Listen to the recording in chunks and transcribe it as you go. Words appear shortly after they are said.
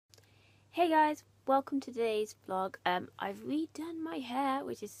Hey guys, welcome to today's vlog. I've redone my hair,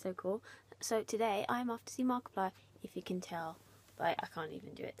 which is so cool. So today I'm off to see Markiplier, if you can tell, but I can't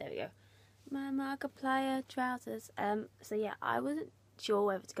even do it. There we go. My Markiplier trousers. So yeah, I wasn't sure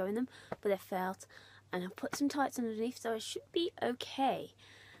whether to go in them, but they felt, and I've put some tights underneath, so it should be okay.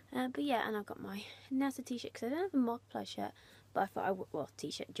 But yeah, and I've got my Nattie t-shirt because I don't have a Markiplier shirt, but I thought well,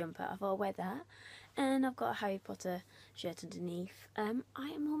 t-shirt jumper. I thought I'll wear that. And I've got a Harry Potter shirt underneath. I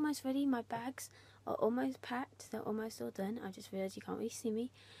am almost ready. My bags are almost packed. They're almost all done. I just realised you can't really see me.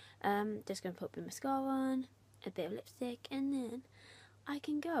 Just going to put a bit of mascara on, a bit of lipstick, and then I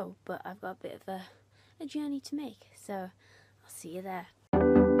can go. But I've got a bit of a journey to make. So I'll see you there.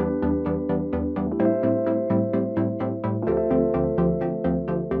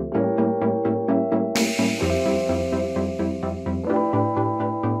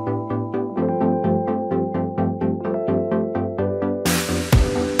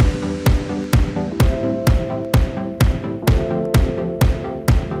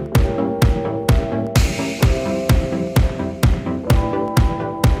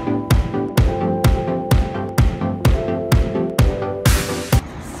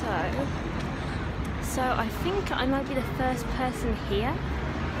 So I think I might be the first person here.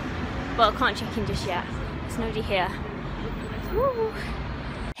 Well, I can't check in just yet. There's nobody here. Woo.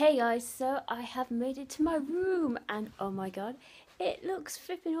 Hey guys, so I have made it to my room and oh my god, it looks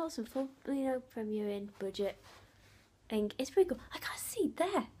flipping awesome for, you know, premiering budget. And it's pretty cool. I can't see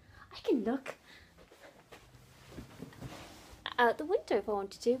there. I can look out the window if I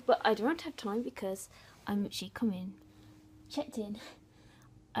wanted to, but I don't have time because I'm actually coming, checked in,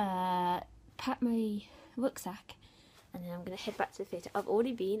 packed my rucksack, and then I'm going to head back to the theatre. I've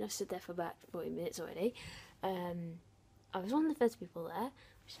stood there for about 40 minutes already. I was one of the first people there,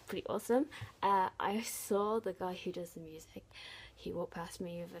 which is pretty awesome. I saw the guy who does the music. He walked past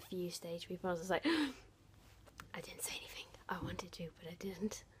me with a few stage people. I was just like, I didn't say anything. I wanted to, but I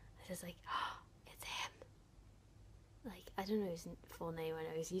didn't. I was just like, oh, it's him. Like, I don't know his full name, I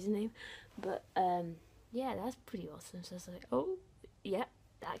know his username, but yeah, that's pretty awesome. So I was like, oh, yeah.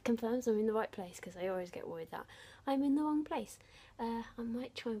 That confirms I'm in the right place, because I always get worried that I'm in the wrong place. I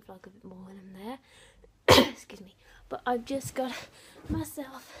might try and vlog a bit more when I'm there. Excuse me. But I've just got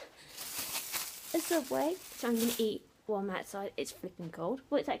myself a Subway, which I'm going to eat while I'm outside. It's flipping cold.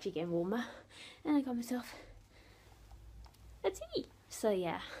 Well, it's actually getting warmer. And I got myself a tea. So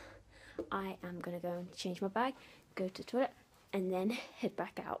yeah, I am going to go and change my bag, go to the toilet, and then head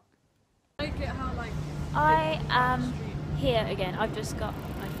back out. I am here again. I've just got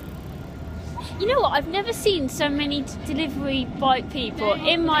you know what, I've never seen so many delivery bike people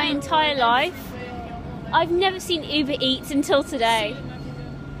in my entire life. I've never seen Uber Eats until today.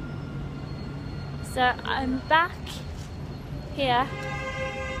 So I'm back here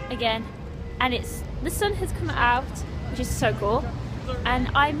again, and the sun has come out, which is so cool, and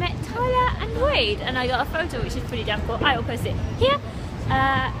I met Tyler and Wade and I got a photo, which is pretty damn cool. I will post it here.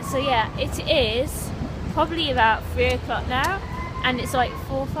 So yeah, it is probably about 3 o'clock now, and it's like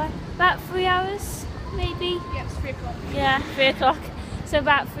 4 or 5, about 3 hours maybe. Yeah, it's 3 o'clock. Yeah, 3 o'clock. So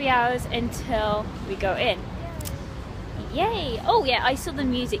about 3 hours until we go in. Yay! Oh yeah, I saw the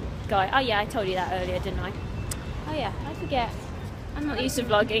music guy. Oh yeah, I told you that earlier, didn't I? Oh yeah, I forget. I'm not used to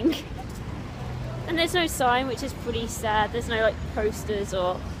vlogging. And there's no sign, which is pretty sad. There's no like posters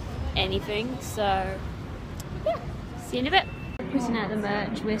or anything. So yeah, see you in a bit. Putting out the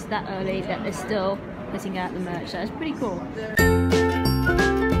merch. We're that early that they're still putting out the merch. That's pretty cool.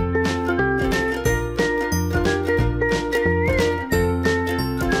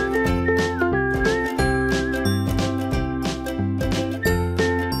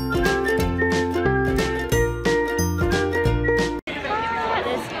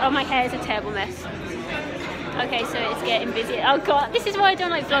 Oh, my hair is a terrible mess. Okay, so it's getting busy. Oh god, this is why I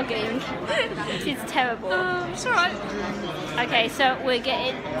don't like vlogging. This is terrible. It's alright. Okay, so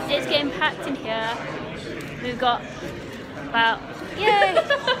it's getting packed in here. We've got about, yay!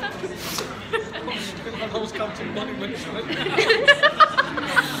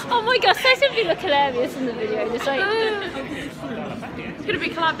 Oh my gosh, they simply look hilarious in the video. Just like, It's gonna be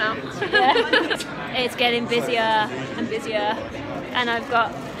collab now. Yeah. It's getting busier and busier, and I've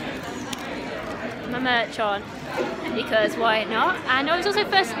got my merch on because why not? And I was also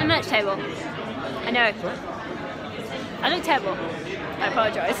first at the merch table. I know. I look terrible. I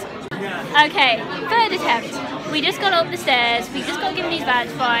apologise. Okay, third attempt. We just got up the stairs. We just got given these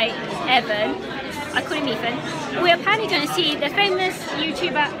bags by Evan. I call him Ethan. We're apparently going to see the famous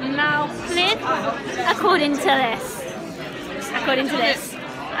YouTuber Markiplier'S, according to this.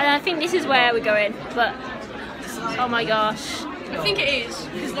 And I think this is where we're going. But oh my gosh, I think it is,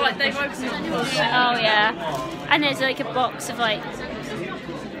 because like they've opened it. Oh yeah. And there's like a box of like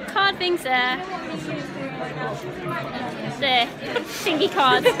card things there. There. Thingy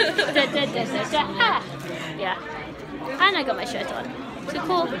cards. Ah. Yeah. And I got my shirt on. So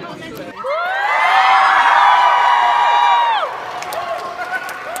cool.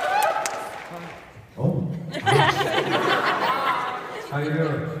 Oh. How you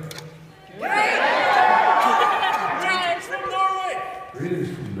doing? Greetings from Norway! Greetings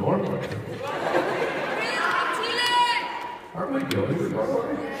from Norway. Aren't we going to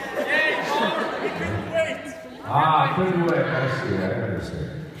Norway? We couldn't wait! Ah, couldn't wait. I see, I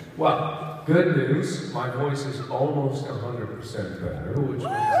understand. Well, good news. My voice is almost 100% better, which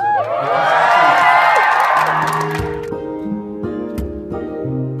means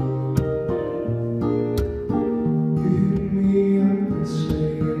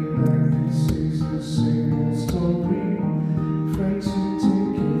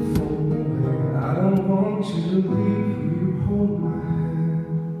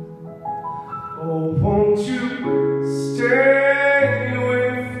won't you stay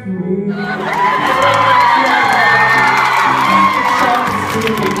with me?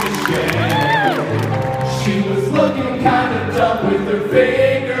 She was looking kind of dumb with her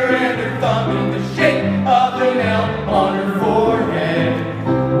finger and her thumb in the shape of an L on her forehead.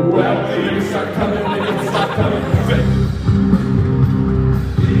 Well, the years start coming, the years start coming.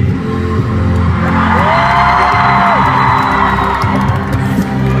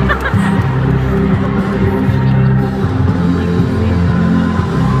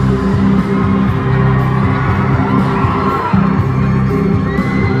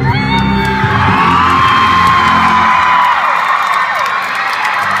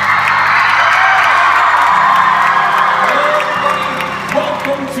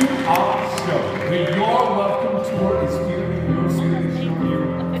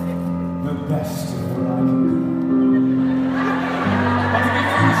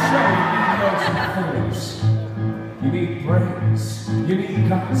 You need brains, you need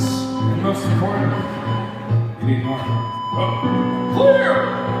guts, and most importantly, you need heart. Clear!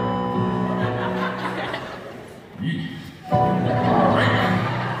 Alright,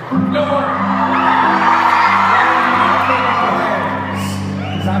 don't worry.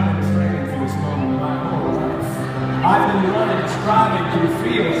 Because I've been training for this moment my whole life. I've been running, striving through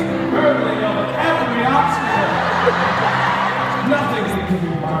fields, hurdling over every obstacle. Nothing can get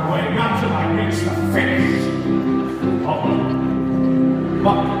in my way, not till I reach the finish.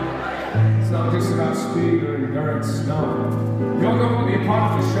 But it's not just about speed or endurance, no. You're going to be a part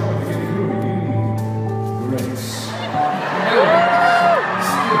of the show to get through it. You need grace.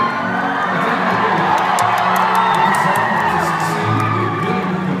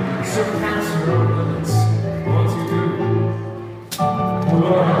 Surpass your own limits. Once you do,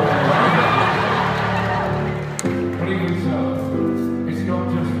 but even so, it's not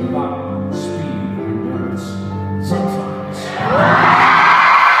just about speed or endurance. Sometimes.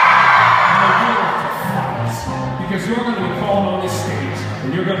 Because you're going to be called on this stage, and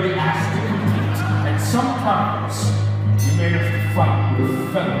you're going to be asked to compete, and sometimes you may have to fight with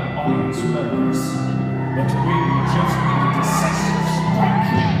fellow audience members, but we just need a decisive strike.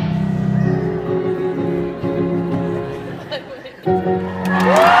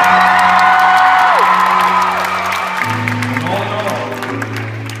 And all in all,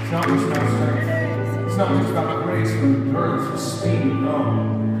 it's not just about strength. It's not just about grace or endurance or speed, no.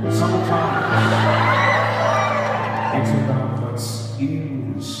 Sometimes it's about what's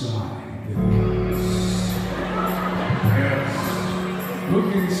inside the case. Yes. Look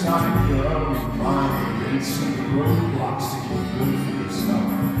inside your own mind and see roadblocks that you're good for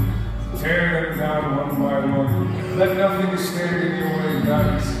yourself. Tear them down one by one. Let nothing stand in your way,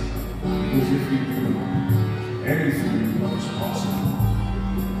 guys. Because if you do, anything becomes possible.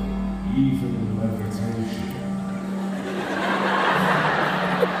 Even levitation.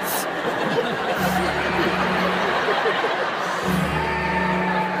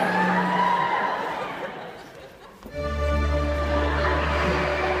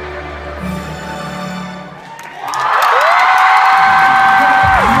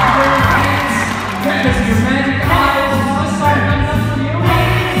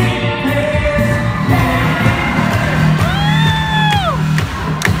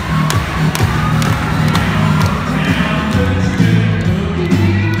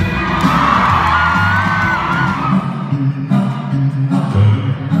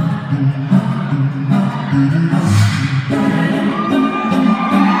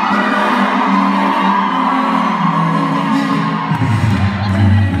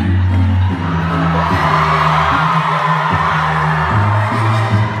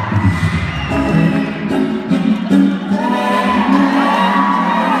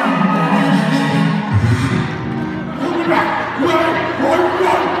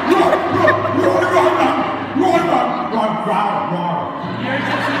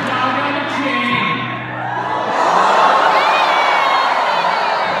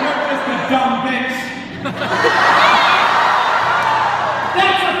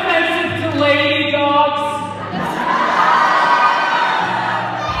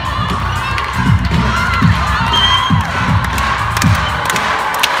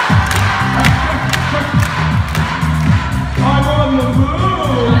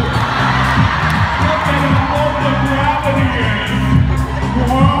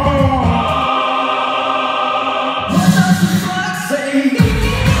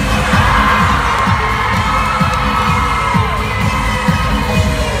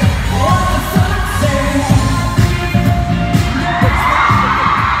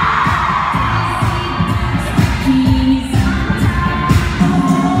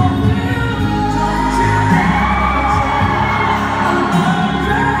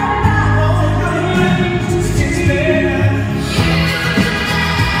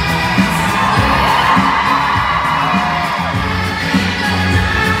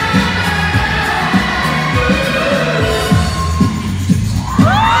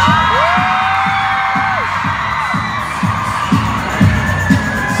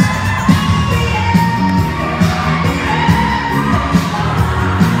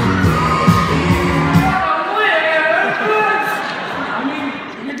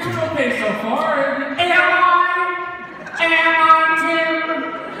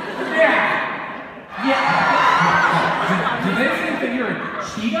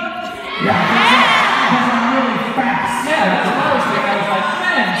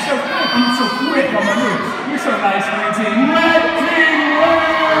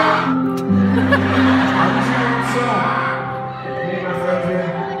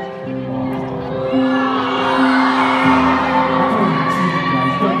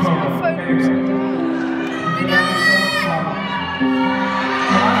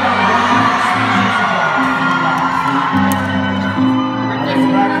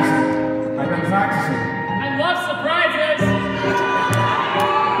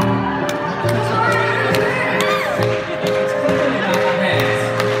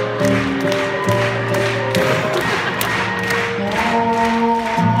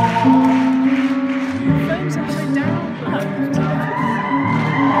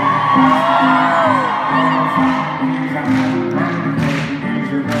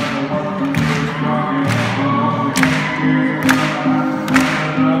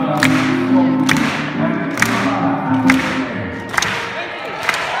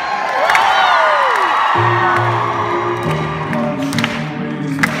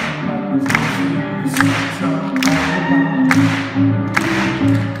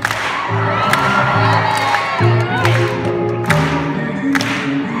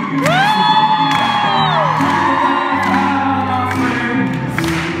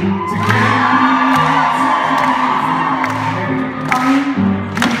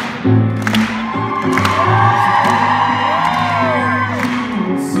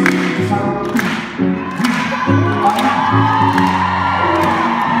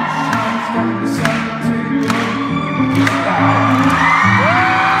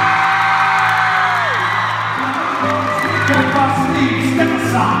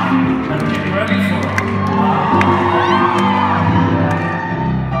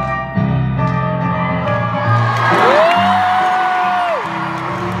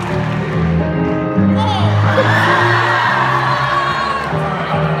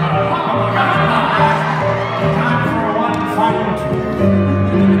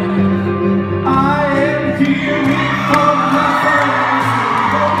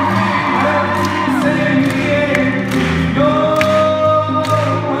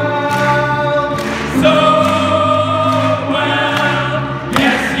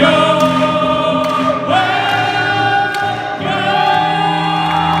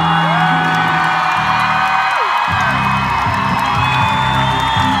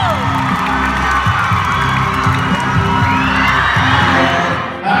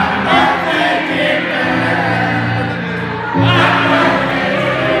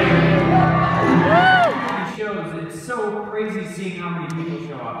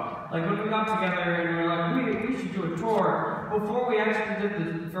 got together and we were like, we should do a tour. Before we actually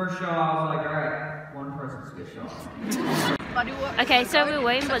did the first show, I was like, alright, one person's gonna show up. Okay, so we're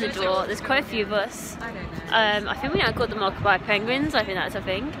waiting by the door. There's quite a few of us. I think we now called them Markiplier'S penguins. I think that's a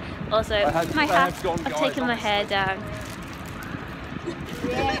thing. Also, my hat. I've taken my hair down.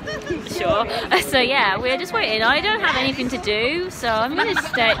 Sure. So yeah, we're just waiting. I don't have anything to do, so I'm gonna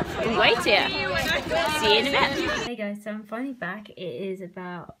stay and wait here. See you in a bit. Hey guys, so I'm finally back. It is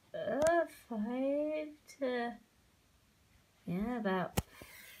about 5 to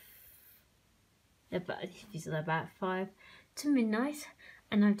about 5 to midnight,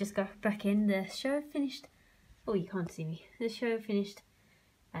 and I've just got back in. The show finished. Oh, you can't see me. The show finished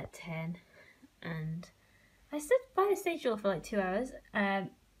at 10, and I stood by the stage door for like 2 hours.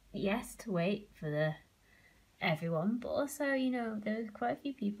 Yes, to wait for everyone, but also, you know, there was quite a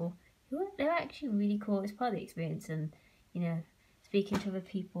few people they were actually really cool. It's part of the experience, and you know, speaking to other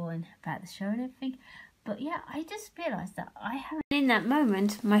people and about the show and everything. But yeah, I just realised that I haven't. In that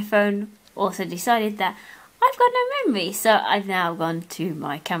moment, my phone also decided that I've got no memory, so I've now gone to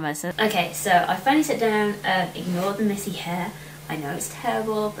my camera. So okay, so I finally sat down. Ignore the messy hair. I know it's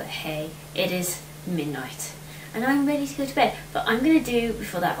terrible, but hey, it is midnight, and I'm ready to go to bed. But I'm gonna do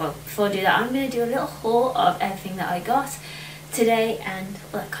before I do that, I'm gonna do a little haul of everything that I got today and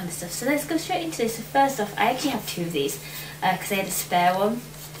all that kind of stuff. So let's go straight into this. So first off, I actually have 2 of these because I had a spare one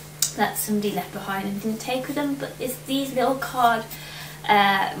that somebody left behind and didn't take with them, but it's these little card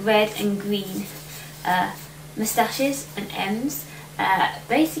red and green moustaches and M's.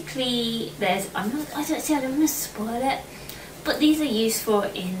 Basically I don't want to spoil it, but these are useful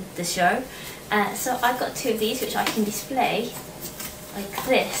in the show. So I've got 2 of these which I can display like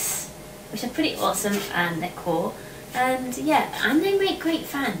this, which are pretty awesome and they're cool. And yeah, and they make great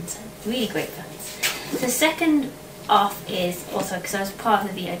fans, really great fans. The second off is also because I was part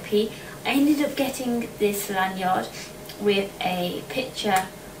of the VIP. I ended up getting this lanyard with a picture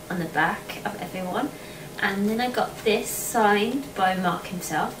on the back of everyone, and then I got this signed by Mark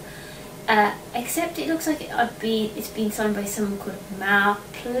himself. Except it looks like it's been signed by someone called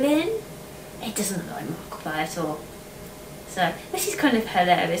Markiplier'S. It doesn't look like Markiplier at all. So this is kind of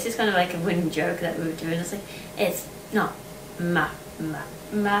hilarious. It's kind of like a running joke that we were doing. It's like, it's not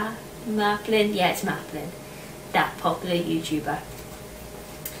Markiplier'S. Yeah, it's Markiplier'S, that popular YouTuber.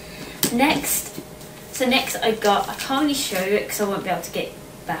 Next I can't really show you it because I won't be able to get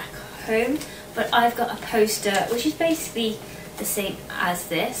back home, but I've got a poster which is basically the same as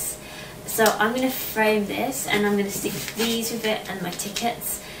this. So I'm going to frame this and I'm going to stick these with it and my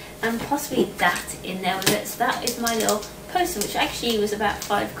tickets and possibly that in there with it. So that is my little poster, which actually was about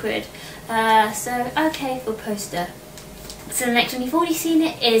 £5. So okay for poster. So the next one, you've already seen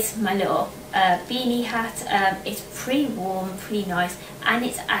it, is my little beanie hat. It's pretty warm, pretty nice, and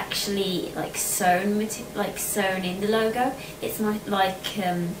it's actually like sewn in the logo. It's not like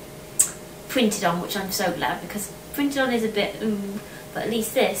printed on, which I'm so glad, because printed on is a bit but at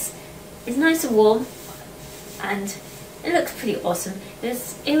least this is nice and warm and it looks pretty awesome.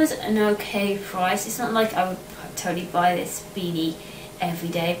 It was an okay price. It's not like I would totally buy this beanie every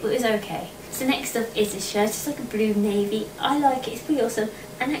day, but it was okay. So next up is this shirt. It's like a blue navy. I like it. It's pretty awesome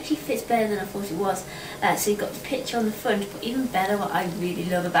and actually fits better than I thought it was. So you've got the picture on the front, but even better, what I really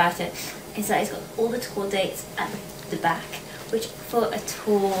love about it is that it's got all the tour dates at the back, which for a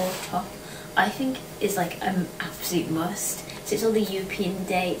tour top I think is like an absolute must. So it's all the European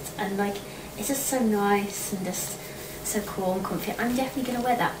dates and like it's just so nice and just so cool and comfy. I'm definitely going to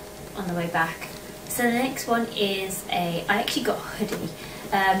wear that on the way back. So the next one is I actually got a hoodie.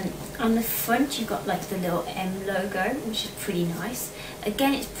 On the front you've got like the little M logo, which is pretty nice.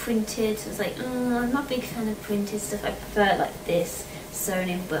 Again, it's printed, so it's like, I'm not a big fan of printed stuff. I prefer like this sewn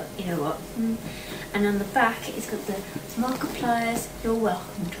in, but you know what. And on the back it's got the Markiplier'S You're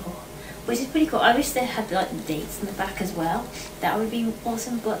Welcome tour, which is pretty cool. I wish they had like the dates on the back as well. That would be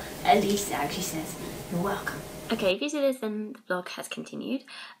awesome, but at least it actually says you're welcome. Okay, if you see this, then the vlog has continued.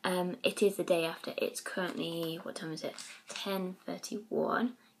 It is the day after. It's currently, what time is it?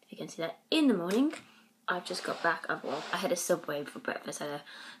 10:31. If you can see that, in the morning. I've just got back. I had a Subway for breakfast. I had a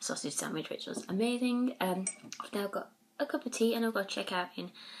sausage sandwich, which was amazing. I've now got a cup of tea, and I've got to check out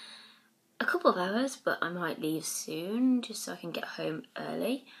in a couple of hours, but I might leave soon, just so I can get home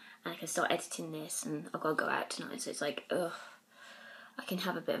early, and I can start editing this, and I've got to go out tonight, so it's like, ugh, I can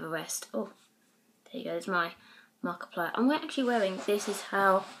have a bit of a rest. Oh, there you go, there's my Markiplier. I'm actually wearing, this is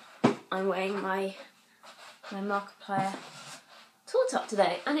how I'm wearing my Markiplier tour top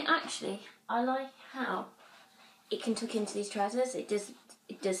today, and it actually, I like how it can tuck into these trousers. It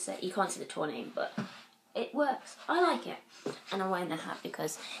does say, you can't see the tour name, but it works. I like it. And I'm wearing the hat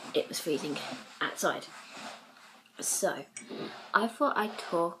because it was freezing outside. So, I thought I'd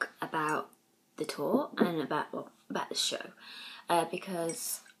talk about the tour and about the show.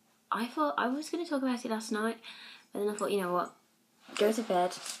 Because I thought I was going to talk about it last night, but then I thought, you know what, go to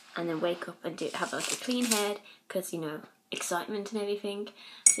bed and then wake up and have like a clean head, because, you know, excitement and everything.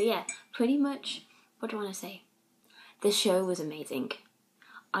 So yeah, pretty much, what do I want to say? The show was amazing.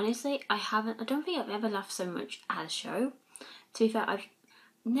 Honestly, I don't think I've ever laughed so much at a show. To be fair, I've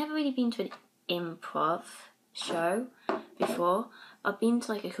never really been to an improv show before. I've been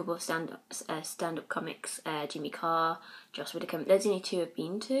to like a couple of stand-up comics, Jimmy Carr, Josh Whittaker. There's only 2 I've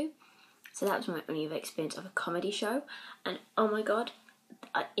been to. So that was my only experience of a comedy show. And oh my god,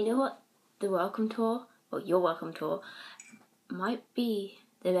 you know what? The Welcome Tour, or Your Welcome Tour, might be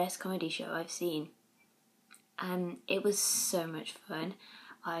the best comedy show I've seen. It was so much fun.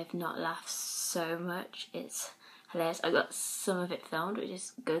 I've not laughed so much. It's hilarious. I got some of it filmed, which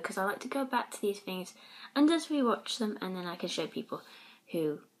is good because I like to go back to these things and just rewatch them, and then I can show people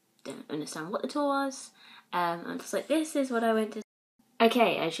who don't understand what the tour was. I'm just like, this is what I went to.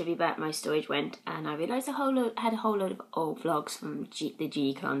 Okay, I should be back. My storage went, and I realised I had a whole load of old vlogs from the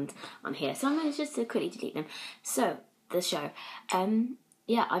G-Cons on here, so I'm going to just quickly delete them. So, the show.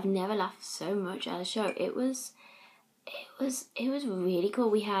 Yeah, I've never laughed so much at a show. It was really cool.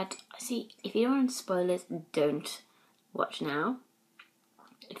 We had, if you don't want spoilers, don't watch now.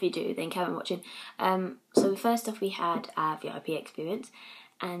 If you do, then carry on watching. So first off, we had our VIP experience,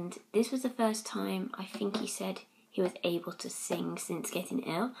 and this was the first time I think he said he was able to sing since getting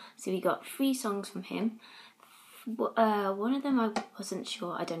ill. So we got 3 songs from him. One of them I wasn't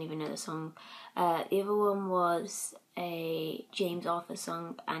sure. I don't even know the song. The other one was a James Arthur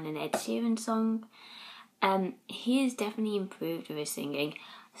song and an Ed Sheeran song. He has definitely improved with his singing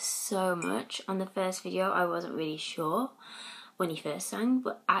so much. On the first video, I wasn't really sure when he first sang,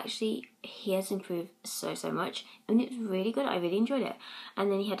 but actually he has improved so much, and it was really good. I really enjoyed it.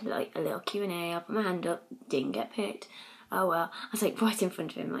 And then he had like a little Q&A. I put my hand up, didn't get picked. Oh well. I was like right in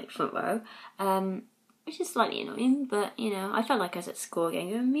front of him, like front row, which is slightly annoying, but you know, I felt like I was at school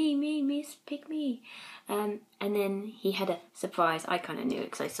again going, me, pick me. And then he had a surprise. I kind of knew it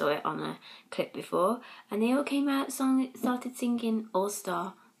because I saw it on a clip before, and they all came out, started singing All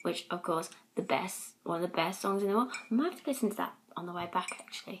Star, which of course one of the best songs in the world. I might have to listen to that on the way back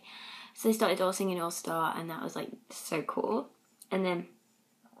actually. So they started all singing All Star, and that was like so cool. And then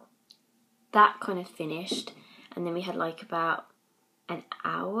that kind of finished, and then we had like about an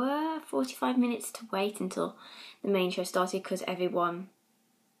hour, 45 minutes to wait until the main show started, because everyone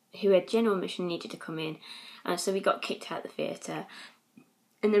who had general admission needed to come in. So we got kicked out of the theatre,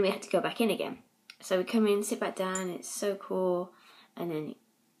 and then we had to go back in again. So we come in, sit back down, it's so cool, and then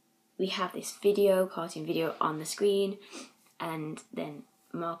we have this cartoon video on the screen, and then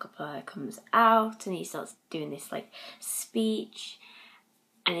Markiplier comes out and he starts doing this like speech,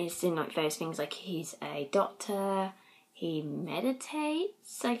 and he's doing like various things, like he's a doctor, he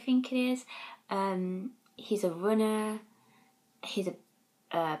meditates, I think it is, he's a runner, he's a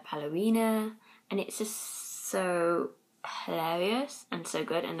ballerina, and it's just so hilarious and so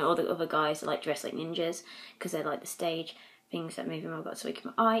good. And all the other guys are like dressed like ninjas because they're like the stage things that move him. I've got to make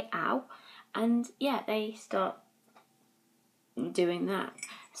my eye, ow. And yeah, they start doing that.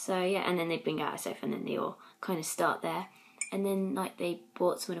 So yeah, and then they bring out a sofa, and then they all kind of start there. And then like they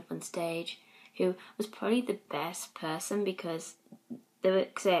brought someone up on stage who was probably the best person, because they were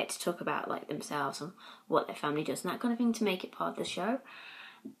there to talk about like themselves and what their family does and that kind of thing to make it part of the show.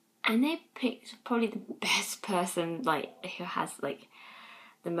 And they picked probably the best person, like who has like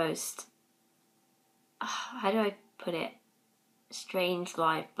the most, how do I put it, strange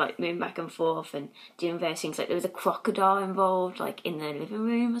life, like moving back and forth and doing various things. Like there was a crocodile involved, like in the living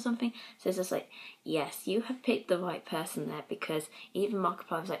room or something. So it's just like, yes, you have picked the right person there, because even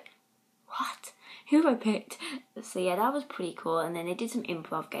Markiplier was like, what? Who have I picked? So yeah, that was pretty cool. And then they did some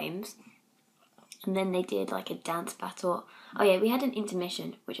improv games, and then they did like a dance battle. Oh yeah, we had an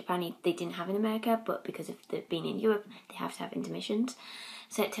intermission, which apparently they didn't have in America, but because of they've been in Europe, they have to have intermissions.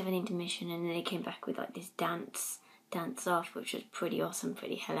 So they had to have an intermission, and then they came back with like this dance off, which was pretty awesome,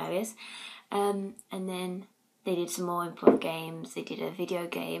 pretty hilarious. And then they did some more improv games. They did a video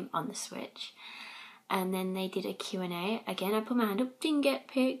game on the Switch, and then they did a Q&A. Again, I put my hand up, didn't get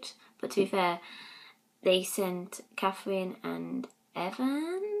picked, but to be fair, they sent Catherine and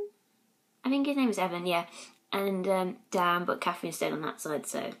Evan, I think his name was Evan, yeah, and Dan, but Catherine stayed on that side,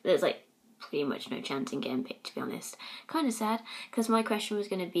 so there's like pretty much no chance in getting picked, to be honest. Kind of sad, because my question was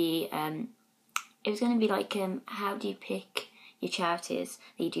going to be, it was going to be like, how do you pick your charities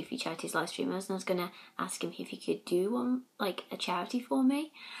that you do for your charities live streamers, and I was gonna ask him if he could do one, like a charity for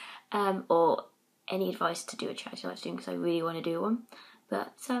me, or any advice to do a charity live stream, because I really want to do one.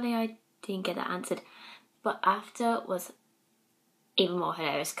 But sadly I didn't get that answered. But after was even more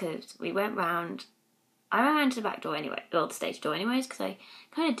hilarious, because I went round to the back door anyway, or the stage door anyways, because I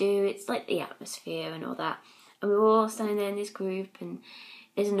kind of do, it's like the atmosphere and all that. And we were all standing there in this group, and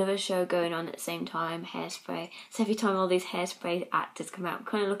there's another show going on at the same time, Hairspray. So every time all these Hairspray actors come out,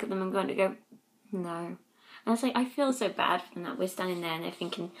 kind of look at them and go, no. And I was like, I feel so bad for them that we're standing there and they're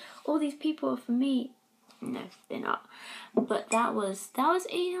thinking, all these people are for me. No, they're not. But that was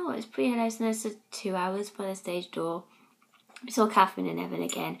you know, it was pretty hilarious. And there's 2 hours by the stage door. We saw Catherine and Evan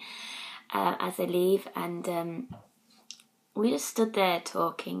again as they leave, and we just stood there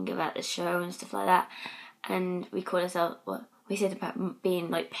talking about the show and stuff like that. And we called ourselves, what we said about being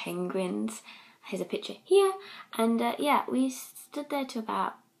like penguins. Here's a picture here. And yeah, we stood there to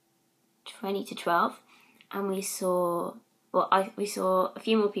about 20 to 12, and we saw a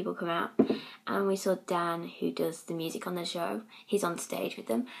few more people come out, and we saw Dan, who does the music on the show. He's on stage with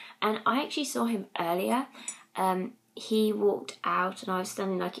them, and I actually saw him earlier. He walked out, and I was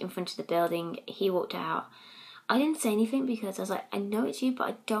standing like in front of the building. He walked out. I didn't say anything because I was like, I know it's you, but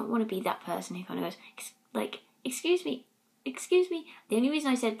I don't want to be that person who kind of goes like, excuse me. The only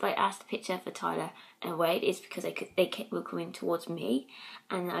reason I said, like, asked the picture for Tyler and Wade is because they were coming towards me,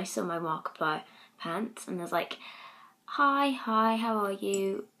 and I saw my Markiplier pants, and I was like, hi, how are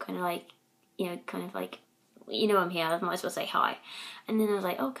you? Kind of like, I'm here, I might as well say hi. And then I was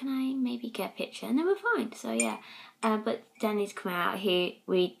like, oh, can I maybe get a picture? And they were fine, so yeah. But Danny's come out.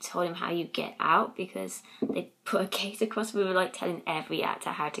 We told him how you get out, because they put a gate across. We were like telling every actor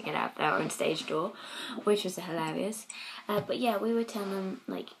how to get out their own stage door, which was hilarious. But yeah, we were telling them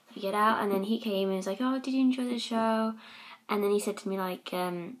like you get out, and then he came and was like, oh, did you enjoy the show? And then he said to me like,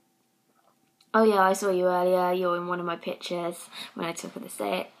 oh yeah, I saw you earlier. You're in one of my pictures when I took the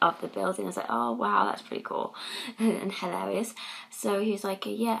set of the building. I was like, oh wow, that's pretty cool and hilarious. So he was like,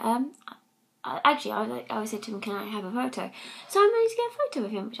 yeah, actually, I said to him, can I have a photo? So I managed to get a photo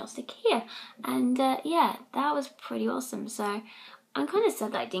with him, which I'll stick here. And yeah, that was pretty awesome. So I'm kind of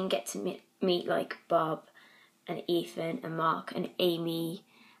sad that I didn't get to meet like Bob and Ethan and Mark and Amy.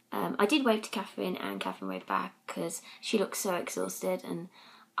 I did wave to Catherine, and Catherine waved back because she looked so exhausted, and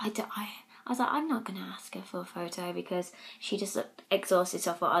I was like, I'm not going to ask her for a photo because she just looked exhausted,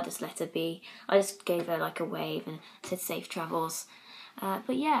 so I thought I'll just let her be. I just gave her like a wave and said safe travels.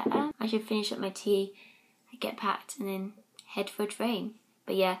 But yeah, I should finish up my tea, get packed, and then head for a train.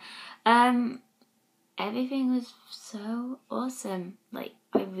 But yeah, everything was so awesome. Like,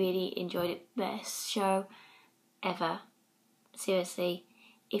 I really enjoyed it. Best show ever. Seriously.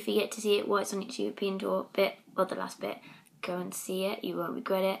 If you get to see it while it's on its European tour bit, or the last bit, go and see it. You won't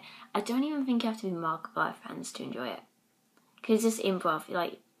regret it. I don't even think you have to be Markiplier fans to enjoy it. Because it's just improv.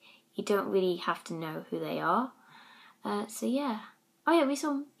 Like, you don't really have to know who they are. So yeah. Oh yeah, we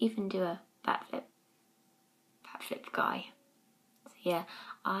saw Ethan do a backflip guy. So yeah,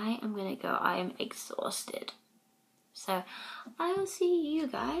 I am gonna go. I am exhausted. So I will see you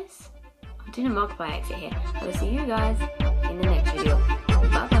guys. I'm doing a Markiplier exit here. I will see you guys in the next video.